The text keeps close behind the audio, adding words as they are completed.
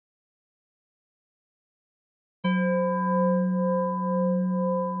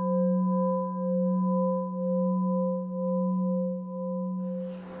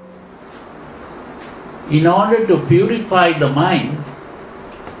In order to purify the mind,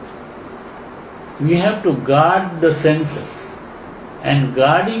 we have to guard the senses. And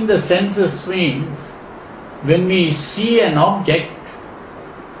guarding the senses means when we see an object,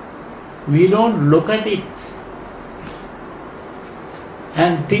 we don't look at it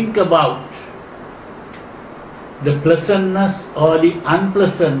and think about the pleasantness or the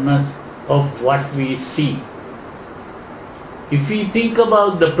unpleasantness of what we see. If we think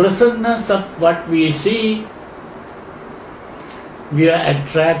about the pleasantness of what we see, we are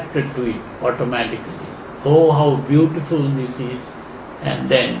attracted to it automatically. Oh, how beautiful this is, and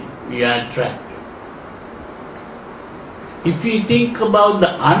then we are attracted. If we think about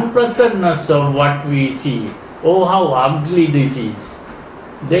the unpleasantness of what we see, oh, how ugly this is,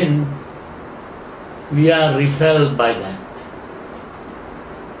 then we are repelled by that.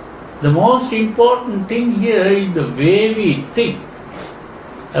 The most important thing here is the way we think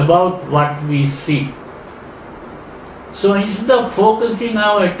about what we see. So instead of focusing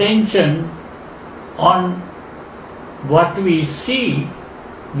our attention on what we see,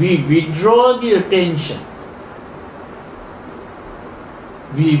 we withdraw the attention.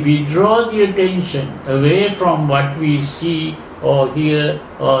 We withdraw the attention away from what we see or hear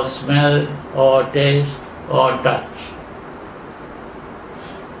or smell or taste or touch.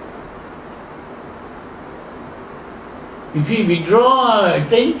 If we withdraw our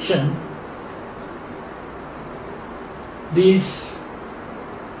attention, these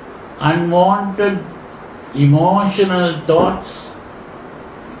unwanted emotional thoughts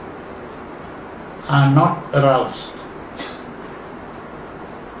are not aroused.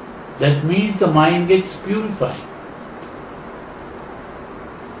 That means the mind gets purified.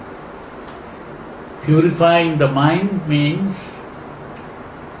 Purifying the mind means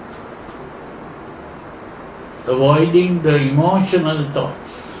avoiding the emotional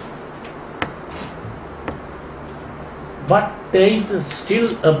thoughts. But there is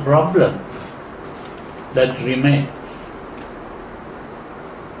still a problem that remains.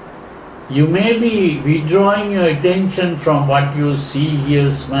 You may be withdrawing your attention from what you see,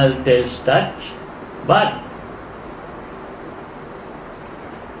 hear, smell, taste, touch, but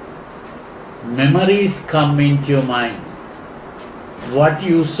memories come into your mind. What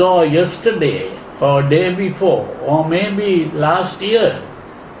you saw yesterday or day before or maybe last year,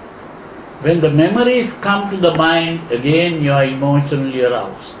 when the memories come to the mind, again you are emotionally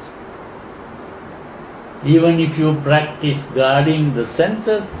aroused. Even if you practice guarding the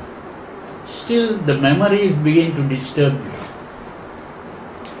senses, still the memories begin to disturb you.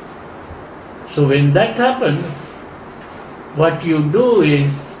 So when that happens, what you do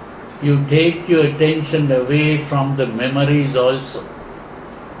is you take your attention away from the memories also.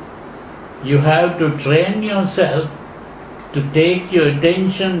 You have to train yourself to take your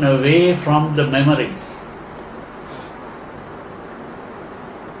attention away from the memories.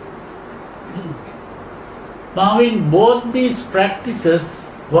 Now in both these practices,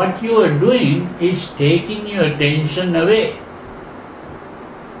 what you are doing is taking your attention away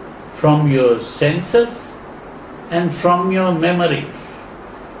from your senses and from your memories.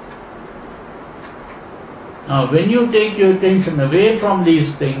 Now when you take your attention away from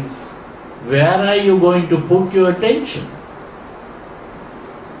these things, where are you going to put your attention?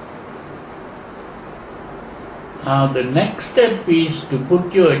 Now the next step is to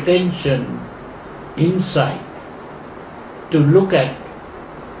put your attention inside, to look at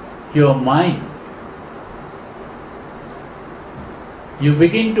your mind. You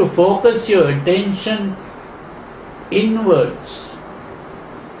begin to focus your attention inwards.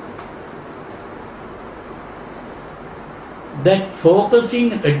 That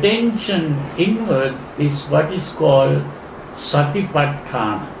focusing attention inwards is what is called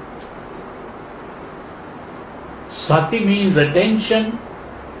Satipatthana. Sati means attention,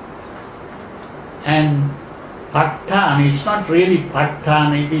 and Patthana, it's not really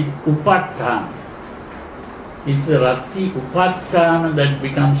Patthana, it is Upatthana. It's the Rati Upatthana that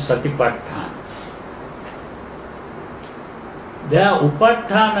becomes Satipatthana. There,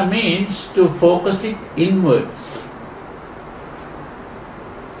 Upatthana means to focus it inwards.